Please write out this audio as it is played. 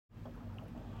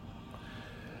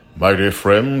My dear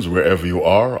friends, wherever you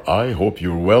are, I hope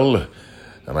you're well,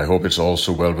 and I hope it's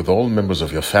also well with all members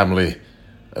of your family.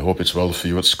 I hope it's well for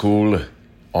you at school,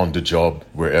 on the job,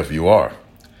 wherever you are.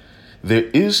 There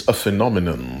is a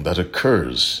phenomenon that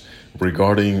occurs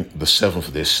regarding the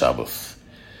seventh-day Sabbath.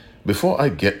 Before I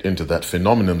get into that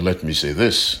phenomenon, let me say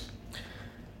this.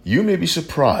 You may be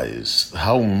surprised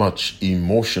how much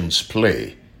emotions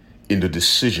play in the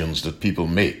decisions that people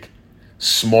make.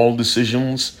 Small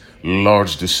decisions,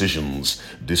 large decisions,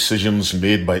 decisions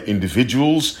made by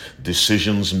individuals,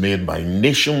 decisions made by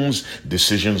nations,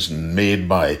 decisions made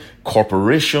by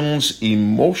corporations.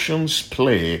 Emotions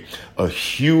play a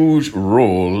huge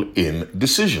role in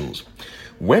decisions.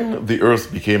 When the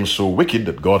earth became so wicked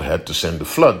that God had to send a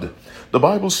flood, the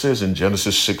Bible says in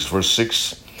Genesis 6 verse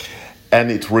 6, "And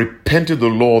it repented the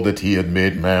Lord that he had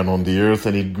made man on the earth,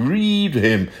 and it grieved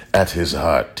him at his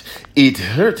heart." It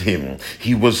hurt him.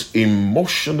 He was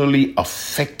emotionally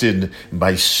affected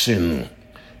by sin.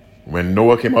 When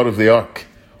Noah came out of the ark,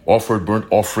 offered burnt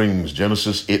offerings,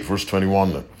 Genesis 8 verse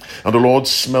 21, "And the Lord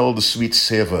smelled the sweet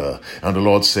savor, and the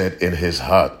Lord said in his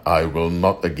heart, I will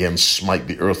not again smite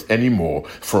the earth anymore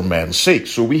for man's sake."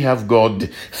 So we have God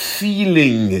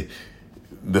feeling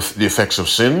the effects of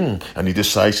sin, and he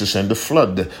decides to send a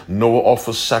flood. Noah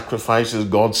offers sacrifices.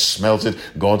 God smells it.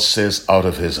 God says out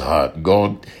of his heart.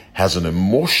 God has an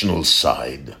emotional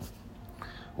side.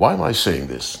 Why am I saying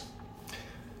this?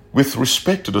 With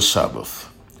respect to the Sabbath,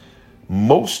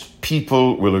 most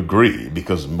people will agree,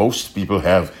 because most people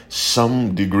have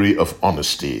some degree of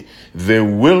honesty. They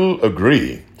will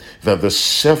agree that the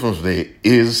seventh day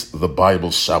is the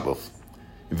Bible Sabbath.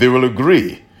 They will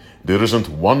agree there isn't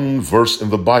one verse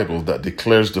in the Bible that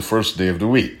declares the first day of the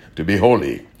week to be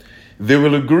holy. They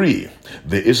will agree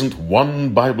there isn't one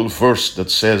Bible verse that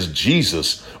says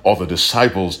Jesus or the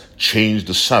disciples changed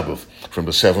the Sabbath from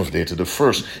the seventh day to the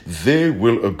first. They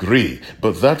will agree,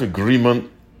 but that agreement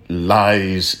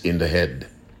lies in the head.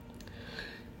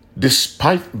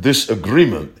 Despite this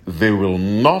agreement, they will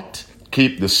not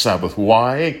keep the Sabbath.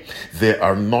 Why? They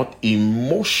are not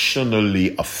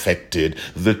emotionally affected.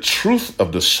 The truth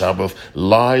of the Sabbath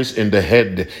lies in the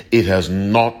head. It has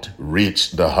not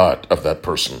reached the heart of that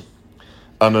person.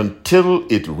 And until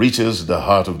it reaches the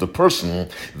heart of the person,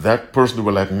 that person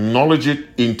will acknowledge it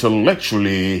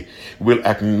intellectually, will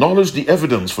acknowledge the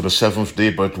evidence for the seventh day,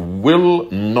 but will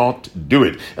not do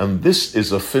it. And this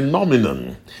is a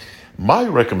phenomenon. My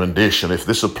recommendation, if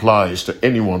this applies to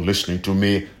anyone listening to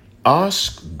me,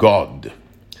 ask God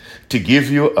to give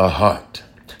you a heart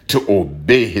to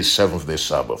obey his seventh-day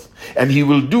Sabbath. And he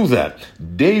will do that.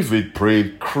 David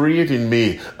prayed, "Create in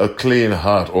me a clean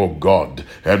heart, O God,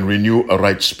 and renew a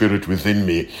right spirit within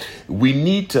me." We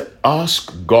need to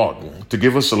ask God to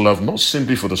give us a love, not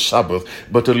simply for the Sabbath,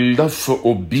 but a love for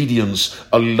obedience,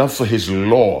 a love for his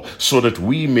law, so that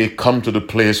we may come to the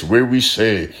place where we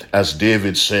say, as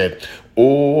David said,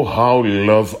 "Oh, how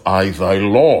love I thy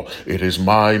law. It is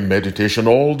my meditation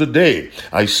all the day."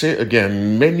 I say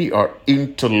again, many are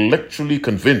intellectually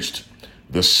convinced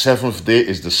the seventh day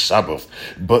is the Sabbath,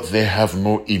 but they have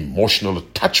no emotional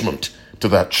attachment to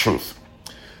that truth.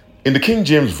 In the King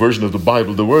James Version of the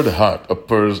Bible, the word heart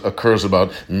occurs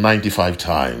about 95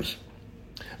 times.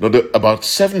 Now, about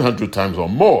 700 times or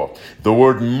more, the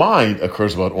word mind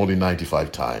occurs about only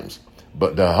 95 times.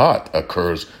 But the heart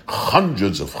occurs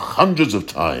hundreds of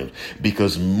times,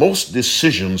 because most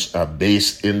decisions are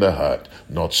based in the heart,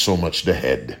 not so much the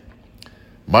head.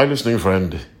 My listening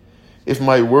friend, if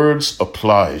my words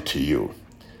apply to you,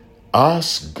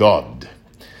 ask God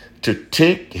to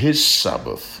take his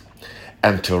Sabbath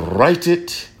and to write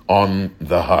it on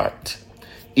the heart.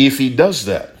 If he does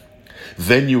that,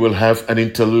 then you will have an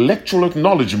intellectual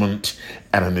acknowledgement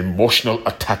and an emotional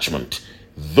attachment.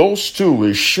 Those two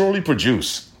will surely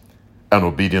produce an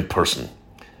obedient person.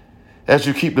 As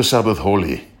you keep the Sabbath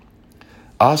holy,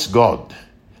 ask God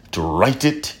to write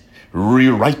it,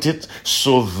 rewrite it,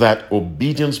 so that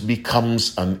obedience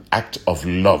becomes an act of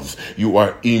love. You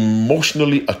are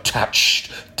emotionally attached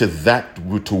to that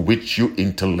to which you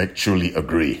intellectually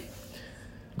agree.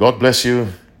 God bless you.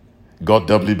 God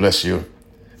doubly bless you.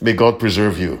 May God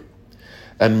preserve you.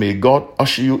 And may God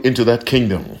usher you into that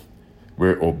kingdom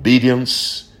where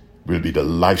obedience will be the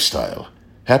lifestyle.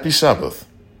 Happy Sabbath,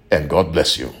 and God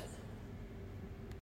bless you.